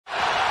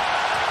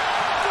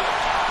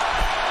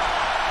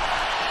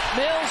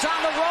Mills on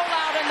the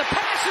rollout, and the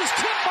pass is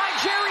tipped by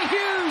Jerry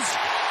Hughes.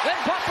 Then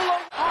Buffalo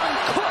on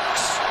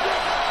Cooks.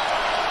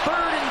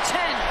 3rd and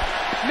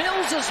 10.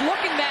 Mills is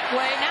looking that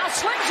way. Now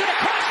slings it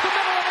across the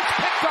middle, and it's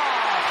picked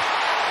off.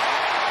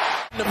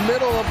 In the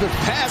middle of the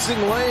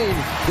passing lane,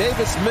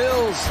 Davis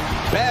Mills,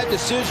 bad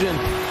decision.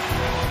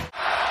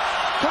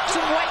 Cooks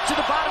and White to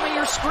the bottom of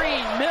your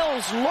screen.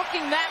 Mills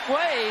looking that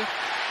way.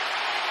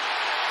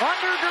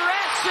 Under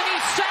duress, and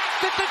he's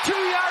sacked at the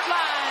 2-yard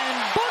line.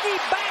 Boogie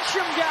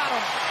Basham got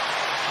him.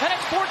 And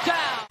it's 4th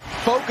down.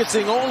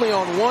 Focusing only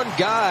on one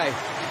guy.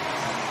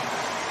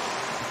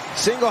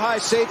 Single high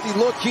safety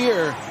look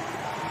here.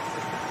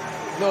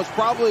 You know, it's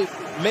probably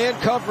man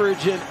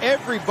coverage, and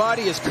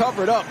everybody is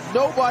covered up.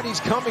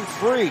 Nobody's coming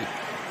free.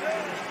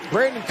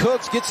 Brandon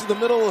Cooks gets to the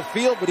middle of the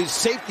field, but he's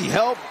safety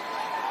help.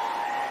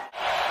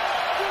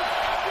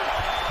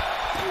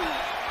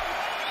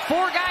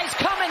 4 guys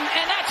coming,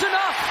 and that's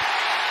enough.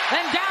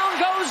 And down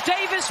goes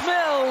Davis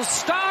Mills.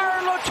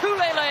 Star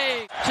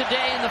Lotulelei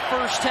today in the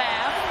first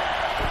half.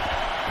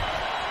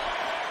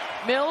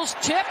 Mills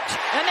tipped,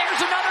 and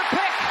there's another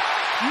pick.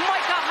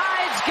 Micah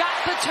Hyde's got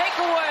the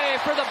takeaway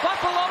for the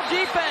Buffalo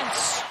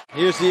defense.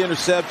 Here's the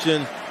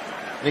interception.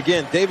 And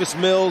again, Davis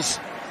Mills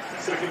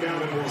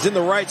is in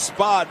the right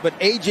spot, but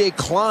A.J.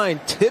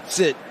 Klein tips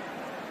it.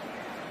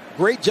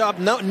 Great job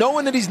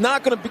knowing that he's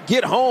not going to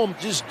get home.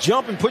 Just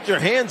jump and put your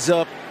hands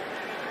up.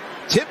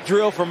 Tip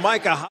drill from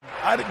Micah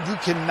Hyde. You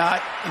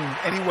cannot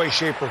in any way,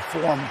 shape, or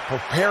form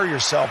prepare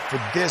yourself for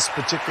this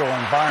particular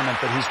environment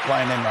that he's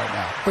playing in right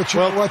now. But you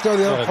know what, though?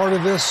 The other part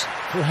of this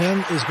for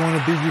him is going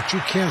to be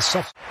you can't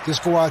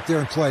just go out there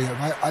and play.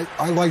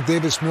 I like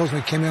Davis Mills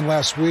when he came in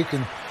last week,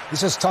 and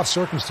this is tough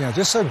circumstance.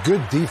 This is a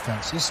good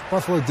defense. This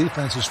Buffalo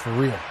defense is for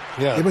real.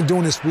 Yeah. They've been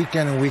doing this week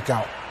in and week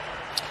out.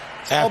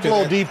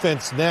 Buffalo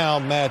defense now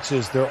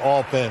matches their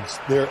offense.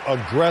 They're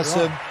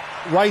aggressive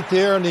right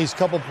there in these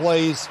couple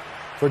plays.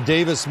 For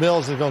Davis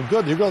Mills, they're going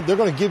good. They're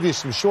going to give you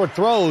some short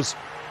throws,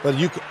 but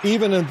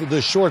even in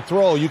the short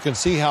throw, you can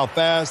see how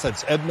fast.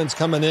 That's Edmonds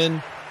coming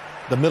in,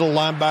 the middle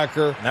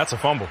linebacker. And that's a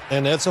fumble.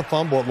 And that's a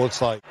fumble, it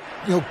looks like.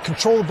 You know,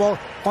 control the ball,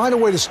 find a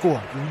way to score.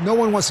 No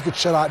one wants to get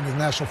shut out in the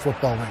National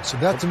Football League. So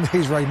that, to me,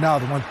 is right now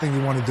the one thing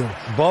you want to do.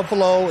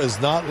 Buffalo is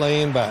not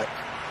laying back.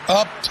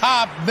 Up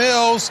top,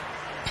 Mills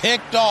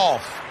picked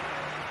off.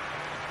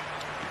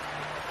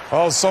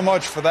 Well, so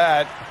much for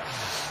that.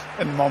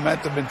 And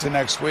momentum into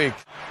next week.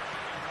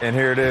 And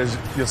here it is.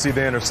 You'll see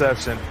the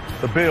interception.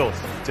 The Bills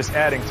just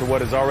adding to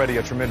what is already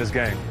a tremendous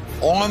game.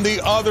 On the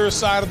other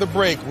side of the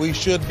break, we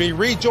should be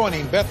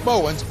rejoining Beth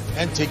Bowens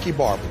and Tiki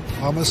Barber.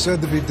 Mama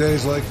said to be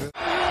days like this.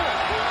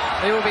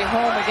 They will be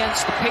home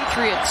against the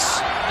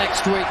Patriots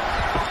next week.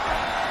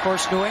 Of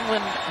course, New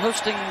England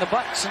hosting the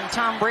Bucs and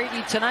Tom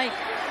Brady tonight.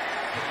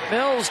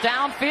 Mills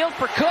downfield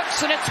for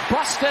Cooks, and it's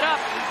busted up.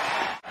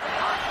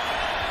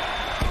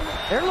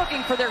 They're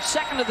looking for their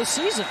 2nd of the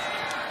season.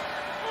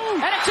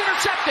 And it's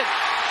intercepted.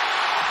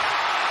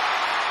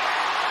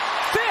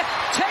 5th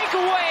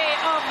takeaway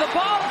of the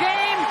ball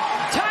game.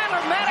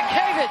 Tyler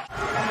Matakevich.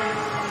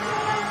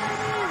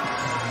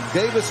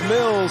 Davis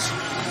Mills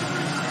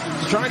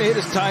is trying to hit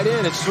his tight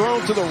end. It's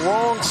thrown to the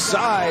wrong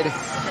side.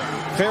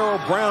 Pharaoh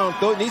Brown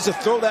needs to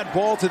throw that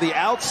ball to the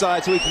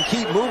outside so he can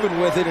keep moving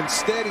with it.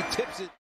 Instead, he tips it.